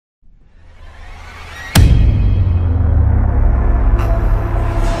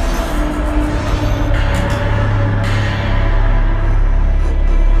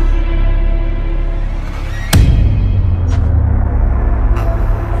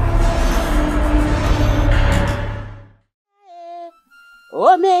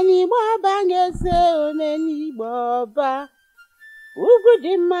Omenigbo ngeze omenigbo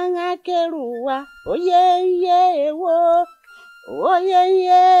Ugudi manga keruwa oye wo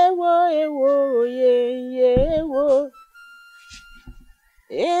oye wo oye wo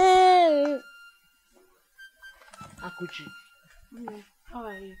Akuchi, how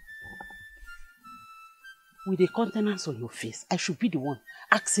are you? With the countenance on your face, I should be the one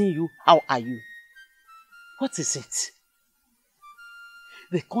asking you, how are you? What is it?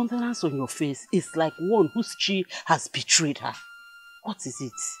 The countenance on your face is like one whose chi has betrayed her. What is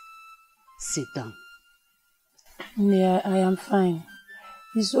it? Sit down. Yeah, I am fine.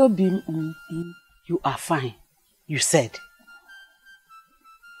 It's Obi. You are fine, you said.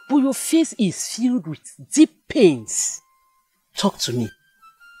 But your face is filled with deep pains. Talk to me.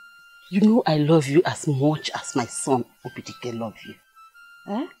 You know I love you as much as my son Obidike loves you.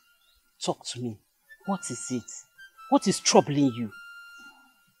 Eh? Talk to me. What is it? What is troubling you?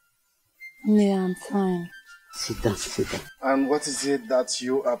 Yeah, I'm fine. Sit down, sit down. And what is it that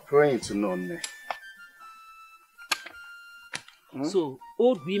you are praying to Nonne? So,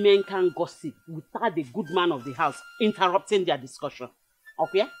 old women can gossip without the good man of the house interrupting their discussion.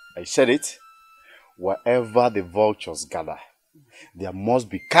 Okay? I said it. Wherever the vultures gather, there must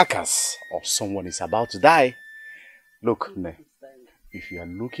be carcass of someone is about to die. Look, Ne, if you are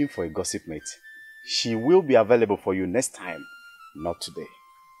looking for a gossip mate, she will be available for you next time, not today.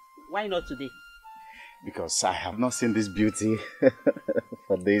 Why not today? Because I have not seen this beauty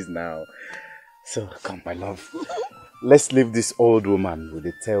for days now. So, come, my love. Let's leave this old woman with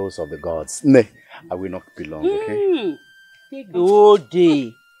the tales of the gods. Ne, I will not be long, okay? Take the whole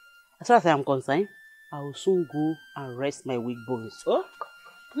day. As far as I am concerned, I will soon go and rest my weak bones. Oh?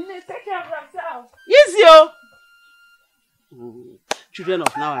 Take care of yourself. Yes, yo! Children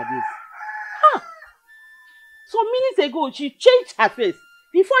of nowadays. Ah! Some minutes ago, she changed her face.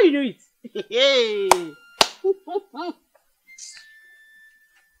 Before you knew it. Hey!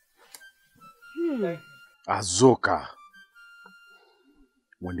 Azoka.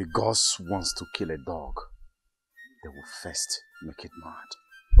 When the gods wants to kill a dog, they will first make it mad.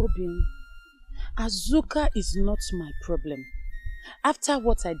 Obin, Azoka is not my problem. After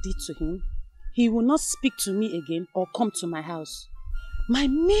what I did to him, he will not speak to me again or come to my house. My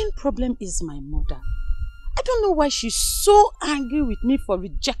main problem is my mother. I don't know why she's so angry with me for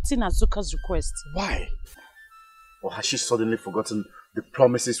rejecting Azoka's request. Why? Or has she suddenly forgotten the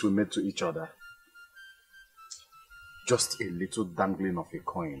promises we made to each other? Just a little dangling of a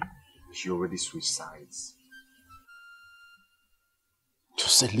coin, she already switched sides.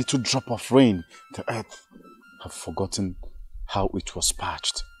 Just a little drop of rain, the earth have forgotten how it was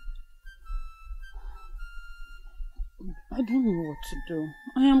patched. I don't know what to do.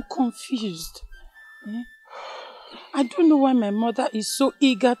 I am confused. I don't know why my mother is so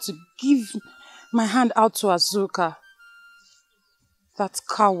eager to give my hand out to Azoka. That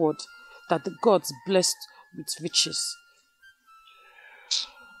coward that the gods blessed with riches.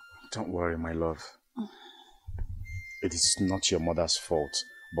 Don't worry, my love. It is not your mother's fault,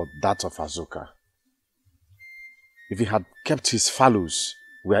 but that of Azoka. If he had kept his fallows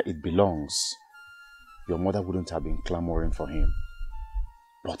where it belongs, your mother wouldn't have been clamoring for him.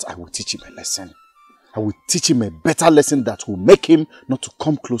 But I will teach him a lesson. I will teach him a better lesson that will make him not to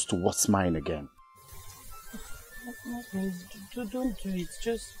come close to what's mine again. Don't do it.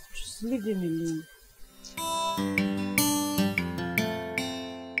 Just leave him alone.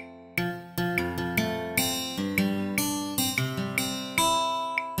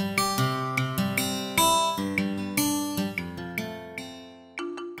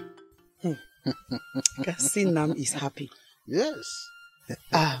 Sinam is happy. Yes.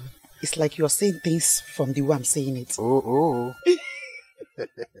 It's like you're saying things from the way I'm saying it. Oh.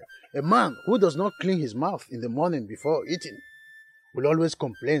 A man who does not clean his mouth in the morning before eating will always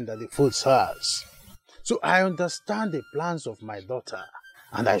complain that the food sours. So I understand the plans of my daughter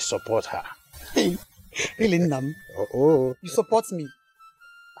and I support her. Really, Nam? Oh. You support me?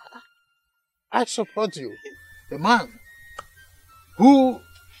 I support you. The man who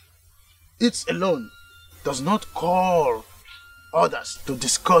eats alone does not call others to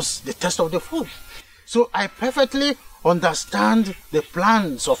discuss the taste of the food. So I perfectly understand the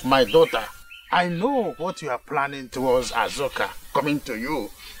plans of my daughter. I know what you are planning towards Azoka coming to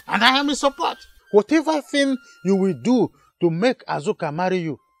you, and I am in support. Whatever thing you will do to make Azoka marry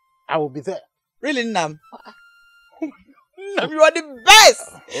you, I will be there. Really, Nam? Nam, you are the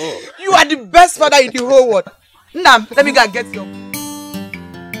best! Oh. You are the best father in the whole world. Nam, let me go and get you.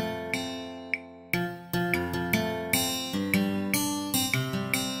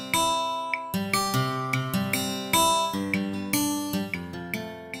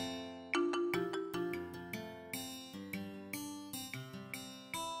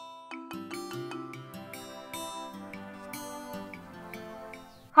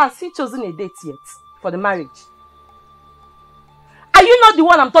 Has he chosen a date yet for the marriage? Are you not the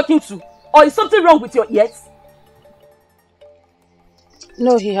one I'm talking to? Or is something wrong with your ears?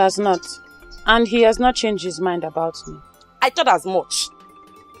 No, he has not. And he has not changed his mind about me. I thought as much.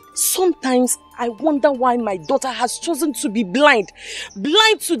 Sometimes I wonder why my daughter has chosen to be blind.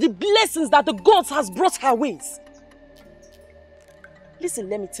 Blind to the blessings that the gods has brought her ways. Listen,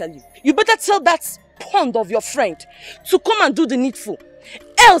 let me tell you. You better tell that pond of your friend to come and do the needful.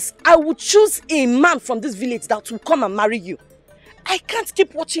 Else, I will choose a man from this village that will come and marry you. I can't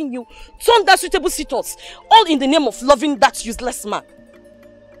keep watching you turn that suitable suitors, all in the name of loving that useless man.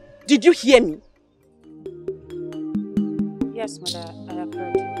 Did you hear me? Yes, mother, I have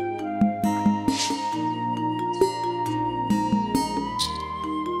heard.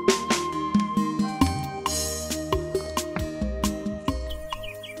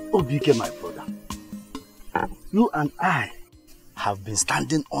 Obike, my brother, you and I have been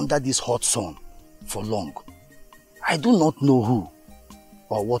standing under this hot sun for long. I do not know who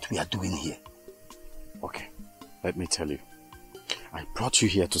or what we are doing here. Okay, let me tell you. I brought you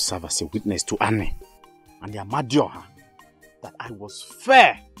here to serve as a witness to Annie and the Amadioha that I was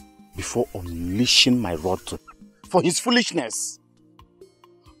fair before unleashing my rod to for his foolishness.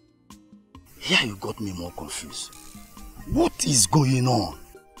 Here you got me more confused. What is going on?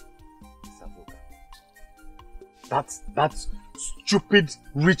 That stupid,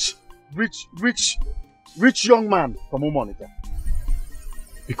 rich young man from Umonita.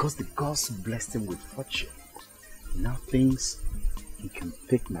 Because the gods blessed him with fortune, he now thinks he can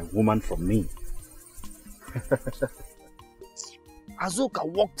take my woman from me. Azoka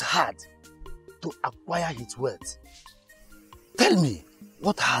worked hard to acquire his wealth. Tell me,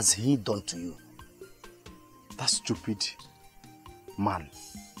 what has he done to you? That stupid man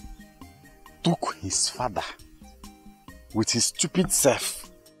took his father with his stupid self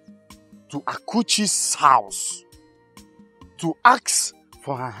to Akuchi's house to ask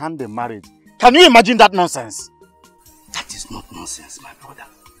for her hand in marriage. Can you imagine that nonsense? That is not nonsense, my brother.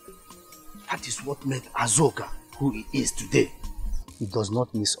 That is what made Azoka who he is today. He does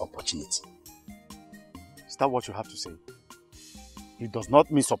not miss opportunity. Is that what you have to say? He does not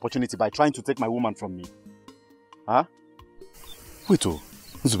miss opportunity by trying to take my woman from me. Huh? Wait,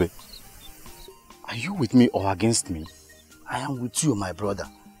 Nzube, are you with me or against me? I am with you, my brother.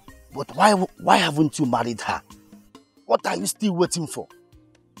 But why haven't you married her? What are you still waiting for?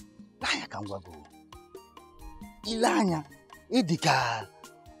 Lanya kangwago. Ilanya, idika,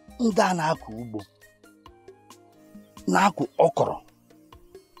 nda na-akụ ugbo. Na-akụ okoro.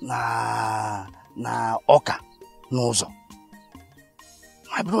 Na ọka n'ụzọ.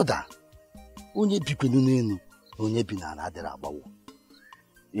 My brother, onye bikwenu n'enu, onye bi n'ala adịrị agbawo.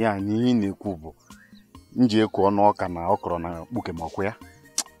 Ya n'ihi na-ekwu bụ nji eku ọnụ ọka na okoro na kpuke ma ọkụ ya.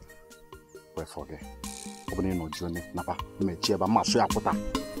 Wefọ gị. Ọ bụ na ị nọ jụọ ne napa mechie ebe mmasụ ya pụta.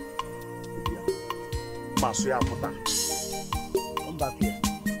 Mmasụ ya pụta. Come back here.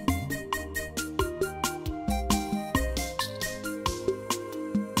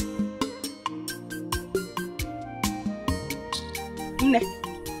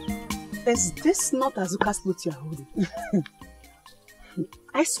 Is this not Azuka's clothes you are holding?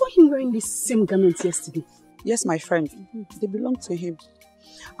 I saw him wearing this same garment yesterday. Yes, my friend. They belong to him.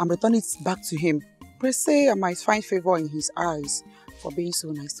 I'm returning it back to him. Pray say I might find favor in his eyes for being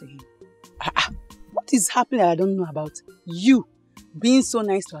so nice to him. What is happening I don't know about? You being so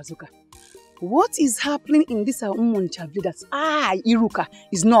nice to Azuka. What is happening in this Umonchabli that Iruka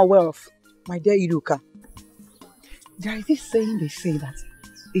is not aware of? My dear Iruka, there is this saying they say that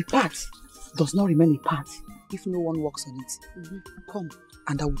a path does not remain a path if no one works on it. Come,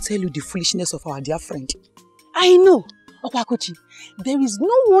 and I will tell you the foolishness of our dear friend. I know, Okwakuchi. There is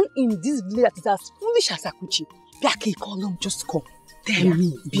no one in this village that is as foolish as Akuchi. Biake, call him, just come. Tell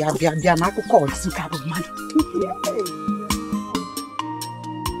me. Bia, Marco call. Azuka, man.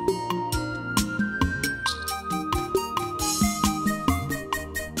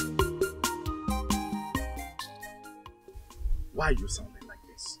 Why are you sounding like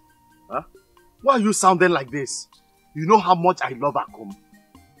this? Huh? Why are you sounding like this? You know how much I love Akum.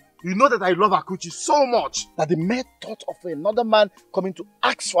 You know that I love Akuchi so much that the mere thought of another man coming to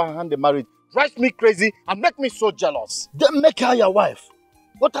ask for her hand in marriage drives me crazy and makes me so jealous. Then make her your wife.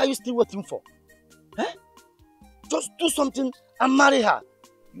 What are you still waiting for? Eh? Just do something and marry her.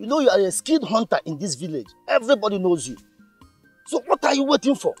 You know you are a skilled hunter in this village. Everybody knows you. So what are you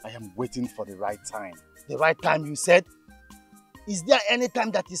waiting for? I am waiting for the right time. The right time, you said? Is there any time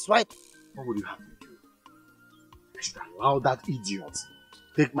that is right? What would you have me do? I should allow that idiot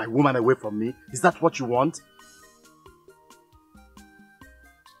take my woman away from me? Is that what you want?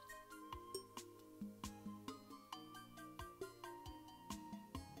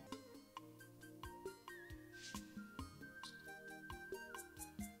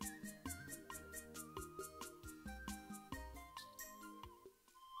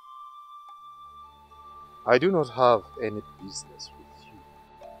 I do not have any business with you.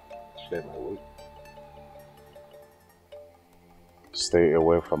 Clear my way. Stay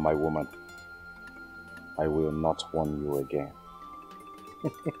away from my woman. I will not warn you again.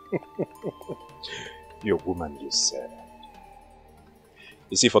 Your woman, you said.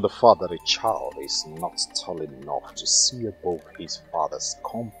 You see, for the father, a child is not tall enough to see above his father's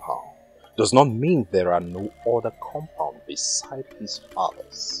compound. Does not mean there are no other compound beside his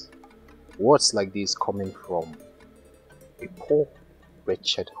father's. Words like this coming from a poor,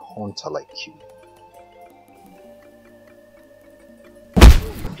 wretched hunter like you.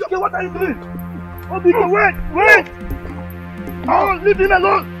 Okay, what are you doing? Obinna, wait! Oh, leave him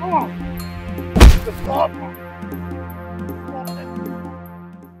alone! Come on! Stop!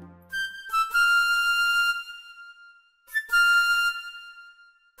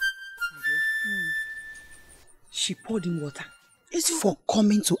 She poured in water for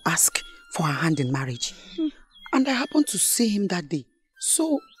coming to ask for her hand in marriage. And I happened to see him that day.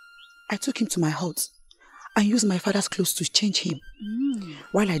 So I took him to my hut and used my father's clothes to change him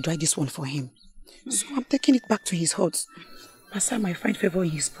while I dried this one for him. So I'm taking it back to his hut. Pastor might find favor in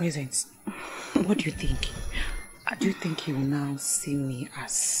his presence. What do you think? Do you think he will now see me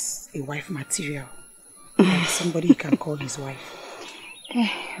as a wife material? Like somebody he can call his wife?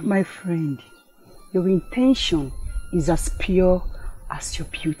 My friend, your intention is as pure as your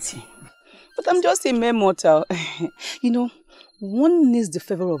beauty. But I'm just a mere mortal. You know, one needs the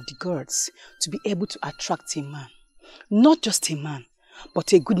favor of the gods to be able to attract a man. Not just a man,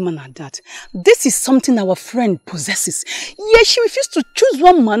 but a good man at that. This is something our friend possesses. Yet she refused to choose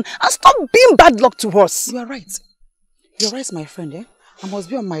one man and stop being bad luck to us. You are right. You are right, my friend. Eh? I must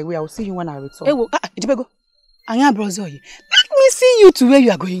be on my way. I will see you when I return. Hey, Ejibego. Anya brother, let me see you to where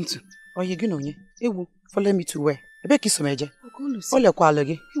you are going to. Oh, you going on? Ewo, follow me to where?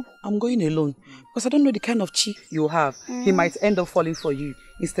 I'm going alone because I don't know the kind of chief you have. He might end up falling for you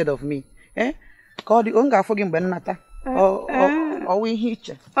instead of me. Eh? Call the unga for him benata. Or we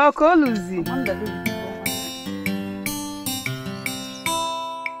hitch. Oh, COLLINS.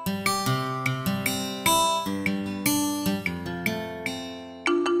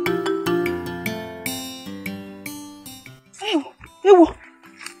 Ewo.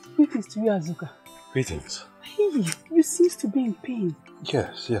 Greetings to you, Azuka. Greetings. Hey, you seem to be in pain.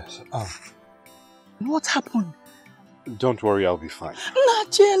 Yes. What happened? Don't worry, I'll be fine.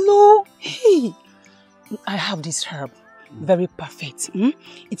 Nachelo! Hey, I have this herb. Very perfect.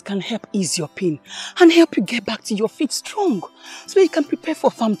 It can help ease your pain and help you get back to your feet strong. So you can prepare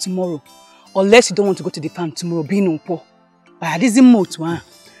for farm tomorrow. Unless you don't want to go to the farm tomorrow, being on poor.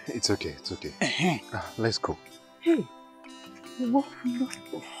 It's okay. Let's go. Hey.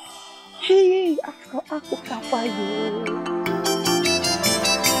 Hey, aku Fajo.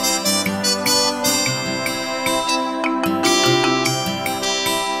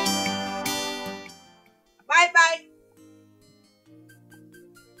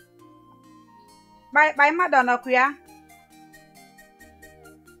 Bye, Madonna Kuya.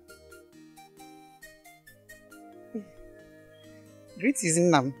 Greetings,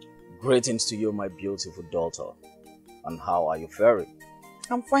 Nam. Greetings to you, my beautiful daughter. And how are you faring?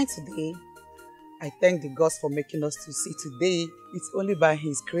 I'm fine today. I thank the gods for making us to see today. It's only by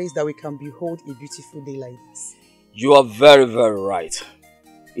His grace that we can behold a beautiful day like this. You are very, very right.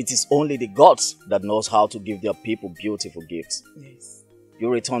 It is only the gods that knows how to give their people beautiful gifts. Yes. You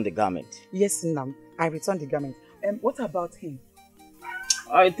return the garment? Yes, Nam. I returned the garment. What about him?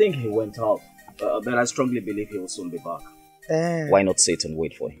 I think he went out, but I strongly believe he will soon be back. Why not sit and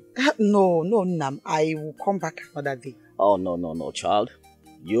wait for him? No, Nam. I will come back another day. Oh, no, child.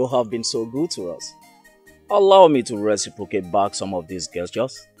 You have been so good to us. Allow me to reciprocate back some of these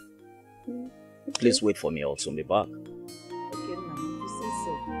gestures. Okay. Please wait for me, I'll soon be back. Okay, Nam. You say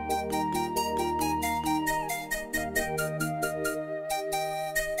so.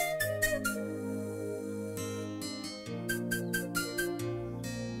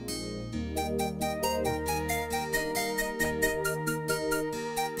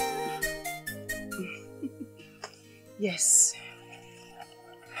 Yes.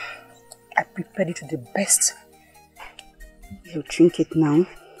 I prepared it to the best. You drink it now.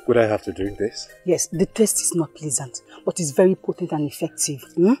 Would I have to drink this? Yes, the taste is not pleasant, but it's very potent and effective.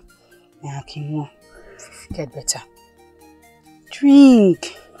 Get better.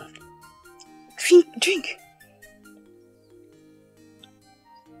 Drink. Drink.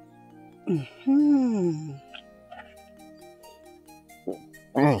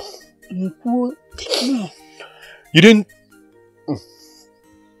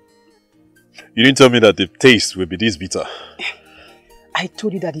 You didn't tell me that the taste will be this bitter. I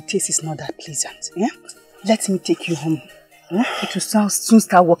told you that the taste is not that pleasant. Yeah? Let me take you home. It will soon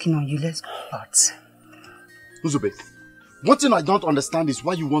start working on you. Let's go. But, Uzube, one thing I don't understand is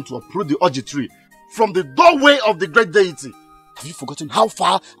why you want to uproot the Oji tree from the doorway of the great deity. Have you forgotten how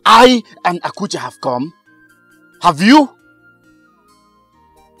far I and Akuche have come? Have you?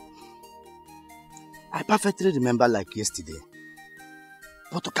 I perfectly remember like yesterday.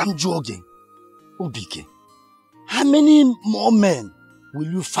 But to come jogging, Obike, how many more men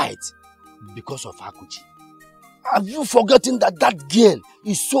will you fight because of Akuche? Have you forgotten that that girl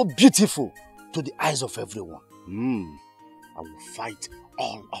is so beautiful to the eyes of everyone? I will fight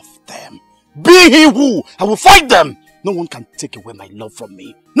all of them. Be he who, I will fight them. No one can take away my love from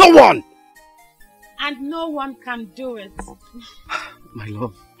me. No one! And no one can do it. My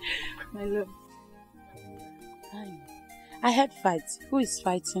love. My love. I had fights. Who is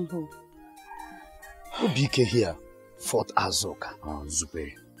fighting who? Obike here fought Azoka. Oh,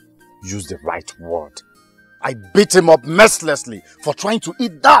 Zube, use the right word. I beat him up mercilessly for trying to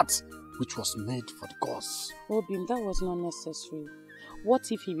eat that which was made for the gods. Obim, that was not necessary.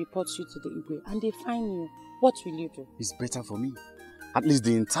 What if he reports you to the Igwe and they find you? What will you do? It's better for me. At least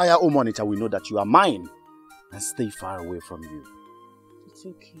the entire Omonicha will know that you are mine and stay far away from you. It's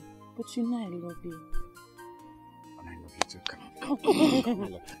okay. But you know I love you. And I love you too. Come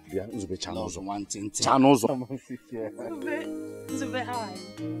on. Yeah, Zube, channels one thing. Channels. Zube, hi.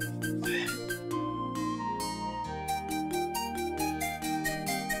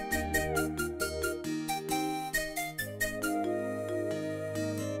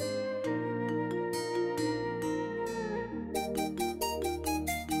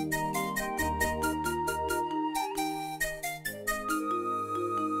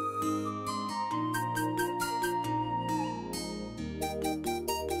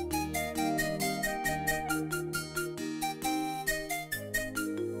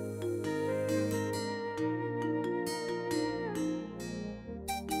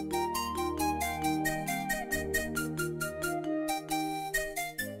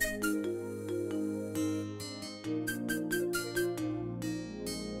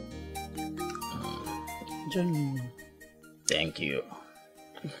 Thank you.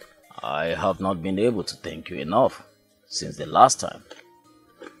 I have not been able to thank you enough since the last time.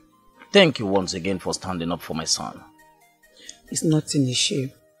 Thank you once again for standing up for my son. It's not an issue.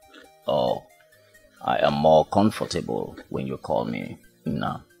 Oh, I am more comfortable when you call me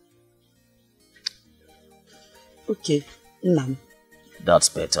Nna. Okay, Nna. That's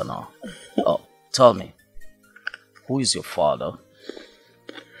better now. Oh, tell me, who is your father?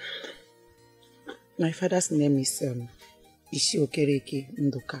 My father's name is Okereke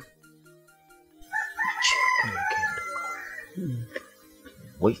Nduka.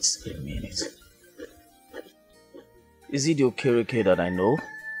 Wait a minute. Is it the Okereke that I know?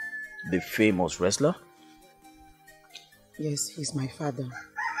 The famous wrestler? Yes, he's my father.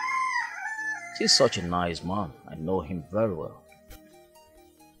 He's such a nice man. I know him very well.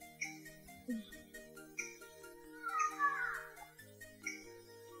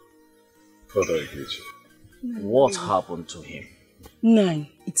 Father, what happened to him? Nine,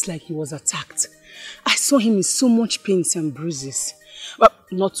 it's like he was attacked. I saw him in so much pains and bruises. But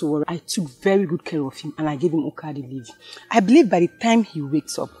not to worry, I took very good care of him and I gave him Okadi leave. I believe by the time he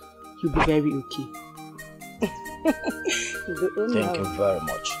wakes up, he'll be very okay. Thank you very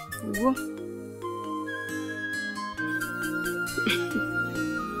much.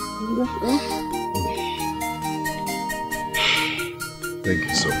 Thank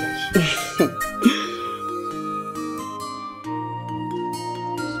you so much.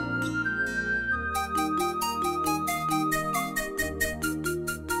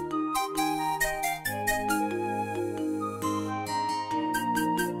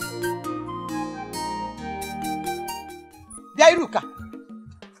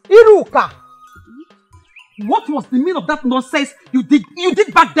 Iruka! What was the meaning of that nonsense you did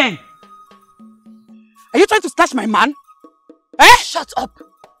back then? Are you trying to snatch my man? Eh? Shut up!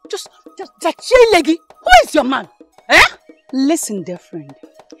 Just leggy. Who is your man? Eh? Listen, dear friend.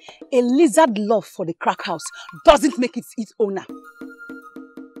 A lizard love for the crack house doesn't make it its owner.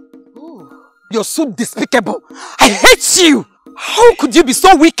 Oh, you're so despicable. I hate you! How could you be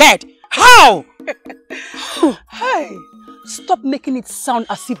so wicked? How? Hey, stop making it sound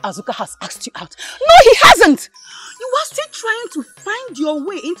as if Azuka has asked you out. No, he hasn't! You are still trying to find your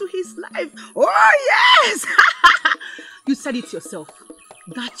way into his life. Oh, yes! You said it yourself.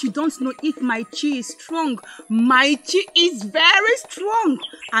 That you don't know if my chi is strong. My chi is very strong.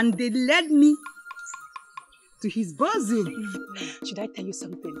 And they led me to his bosom. Should I tell you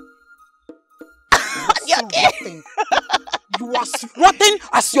something? You're laughing. You are rotten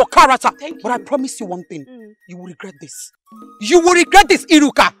as your character. But I promise you one thing. You will regret this. You will regret this,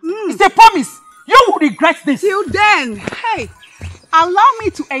 Iruka. It's a promise. You will regret this. Till then, hey, allow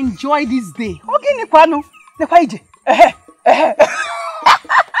me to enjoy this day. Okay, Nikwano. Nekwaije.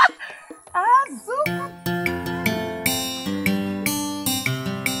 Azuka.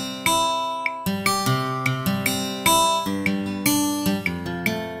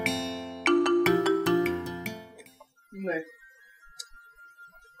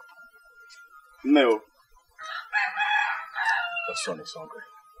 No. The son is hungry.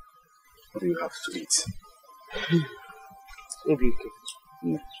 What do you have to eat?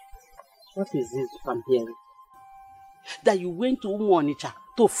 Ejike, what is this I'm hearing? That you went to Umu-Onitsha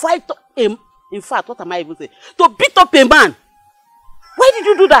to fight him. In fact, what am I even saying? To beat up a man. Why did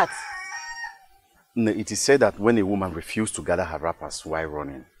you do that? No, it is said that when a woman refused to gather her wrappers while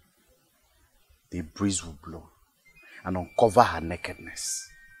running, the breeze will blow and uncover her nakedness.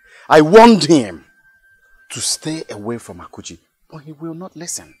 I warned him to stay away from Akuchi, but he will not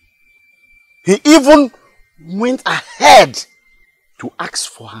listen. He even went ahead to ask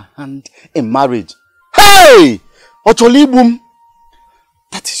for her hand in marriage. Hey! Otolibum!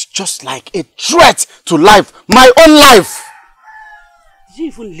 That is just like a threat to life, my own life! Did you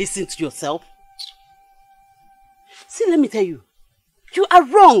even listen to yourself? See, let me tell you, you are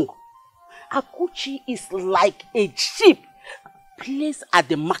wrong. Akuchi is like a sheep placed at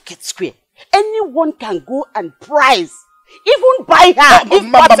the market square. Anyone can go and price, even buy her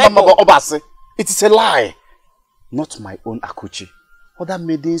if possible. Obase, it is a lie. Not my own Akuchi. Other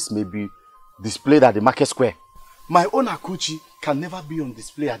maidens may be displayed at the market square. My own Akuchi can never be on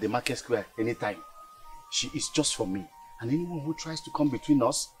display at the market square anytime. She is just for me. And anyone who tries to come between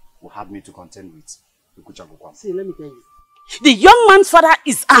us will have me to contend with. See, let me tell you. The young man's father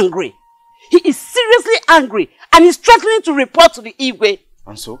is angry. He is seriously angry and is threatening to report to the Igwe.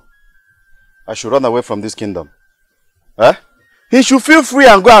 And so? I should run away from this kingdom. Eh? He should feel free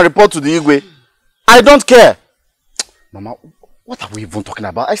and go and report to the Igwe. I don't care. Mama, what are we even talking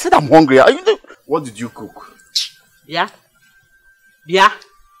about? I said I'm hungry. What did you cook? Yeah? Yeah?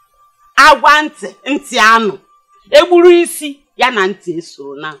 I want ntiano. Eburu isi ya na nti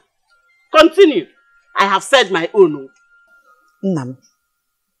so now. Continue. I have said my own. Nam,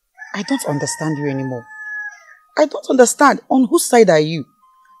 I don't understand you anymore. I don't understand. On whose side are you?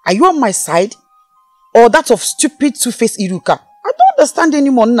 Are you on my side? Or that of stupid two-faced Iruka? I don't understand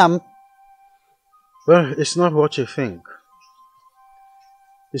anymore, Nam. Well, it's not what you think.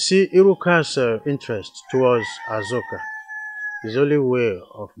 You see, Iruka's interest towards Azuka is the only way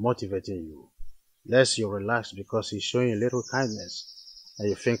of motivating you. Lest you relax because he's showing a little kindness and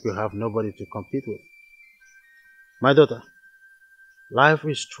you think you have nobody to compete with. My daughter, life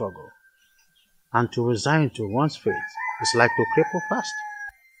is struggle, and to resign to one's fate is like to cripple fast.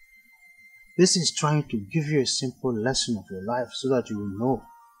 This is trying to give you a simple lesson of your life so that you will know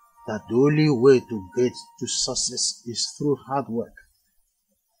that the only way to get to success is through hard work.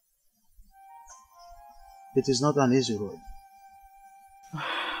 It is not an easy road.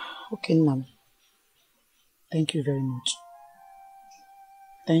 Okay, Nam. Thank you very much.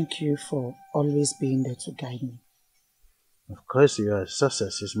 Thank you for always being there to guide me. Of course, your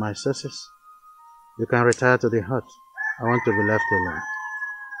success is my success. You can retire to the hut. I want to be left alone.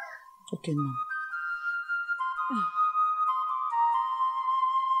 Okay, Nam.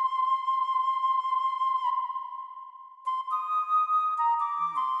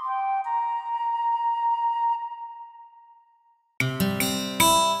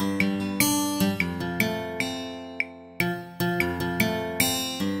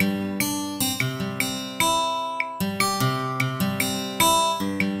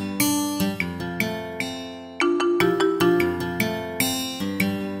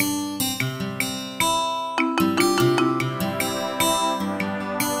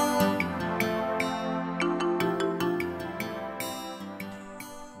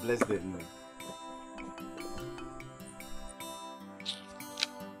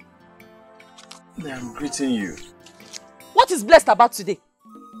 I'm greeting you. What is blessed about today?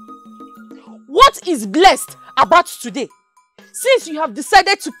 What is blessed about today? Since you have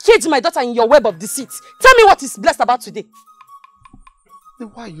decided to cage my daughter in your web of deceit, tell me what is blessed about today. Then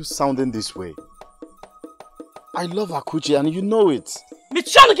why are you sounding this way? I love Akuchi and you know it.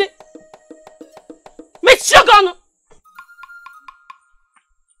 Michonuge! Michogon!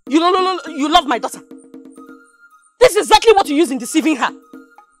 You love my daughter. This is exactly what you use in deceiving her.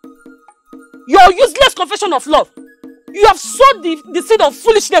 Your useless confession of love. You have sowed the seed of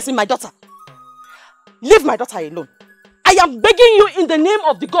foolishness in my daughter. Leave my daughter alone. I am begging you in the name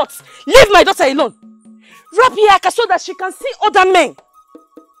of the gods. Leave my daughter alone. Rabiaka so that she can see other men.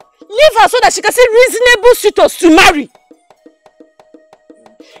 Leave her so that she can see reasonable suitors to marry.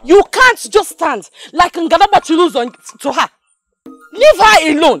 You can't just stand like Ngadaba to lose to her. Leave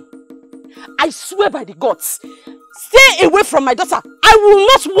her alone. I swear by the gods, stay away from my daughter. I will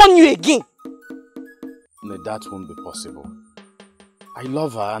not warn you again. No, that won't be possible. I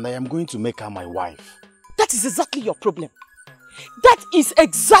love her and I am going to make her my wife. That is exactly your problem. That is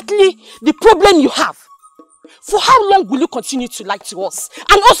exactly the problem you have. For how long will you continue to lie to us?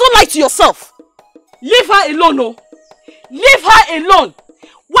 And also lie to yourself? Leave her alone, oh. Leave her alone.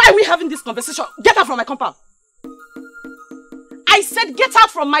 Why are we having this conversation? Get out from my compound. I said get out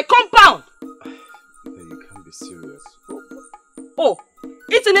from my compound. You can't be serious. Oh,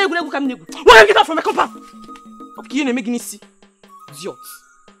 it's an egg. Why don't you get out from my compound? Okay, you make me see. Idiot.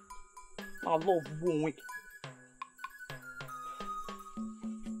 I love one.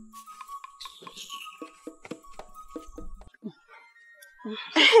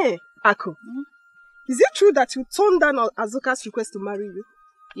 Hey, Ako. Is it true that you turned down Azuka's request to marry you?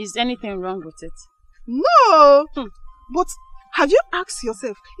 Is anything wrong with it? No! But have you asked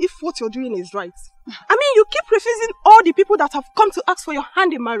yourself if what you're doing is right? I mean, you keep refusing all the people that have come to ask for your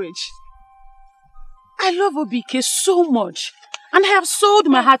hand in marriage. I love Obike so much. And I have sold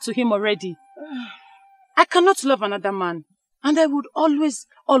my heart to him already. I cannot love another man. And I would always,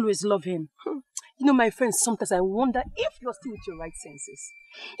 always love him. You know, my friend, sometimes I wonder if you're still with your right senses.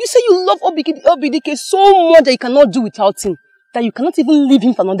 You say you love Obidike so much that you cannot do without him. That you cannot even leave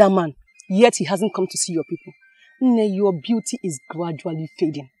him for another man. Yet he hasn't come to see your people. Your beauty is gradually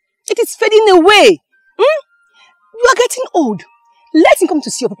fading. It is fading away. You are getting old. Let him come to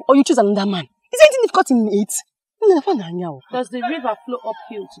see your people or you choose another man. Is there anything difficult in it? Does the river flow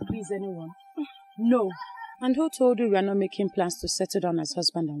uphill to please anyone? No. And who told you we are not making plans to settle down as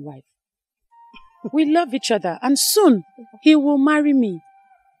husband and wife? We love each other and soon he will marry me.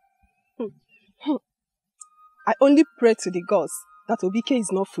 I only pray to the gods that Obike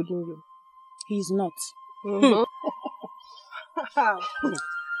is not fooling you. He is not. Beauty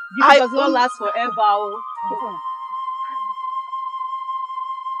does not last forever.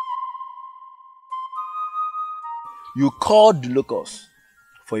 You called the locusts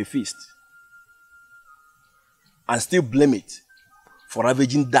for a feast and still blame it for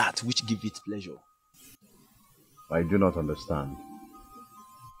ravaging that which gives it pleasure. I do not understand.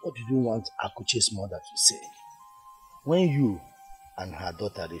 What do you want Akuche's mother to say when you and her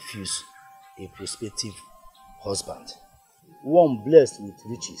daughter refuse a prospective husband, one blessed with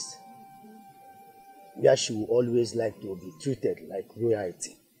riches, where she will always like to be treated like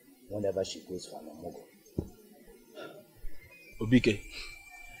royalty whenever she goes for an amogo? Obike,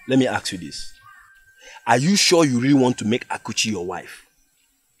 let me ask you this. Are you sure you really want to make Akuchi your wife?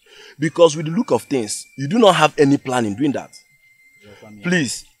 Because with the look of things, you do not have any plan in doing that.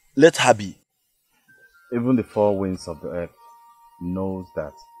 Please, let her be. Even the four winds of the earth knows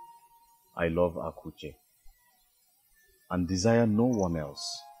that I love Akuche and desire no one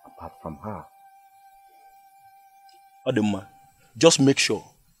else apart from her. Adema, just make sure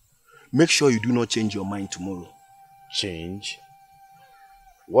you do not change your mind tomorrow. Change?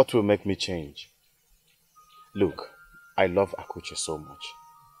 What will make me change? Look, I love Akuche so much.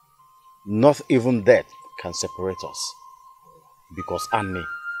 Not even death can separate us because Annie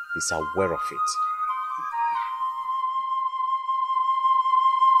is aware of it.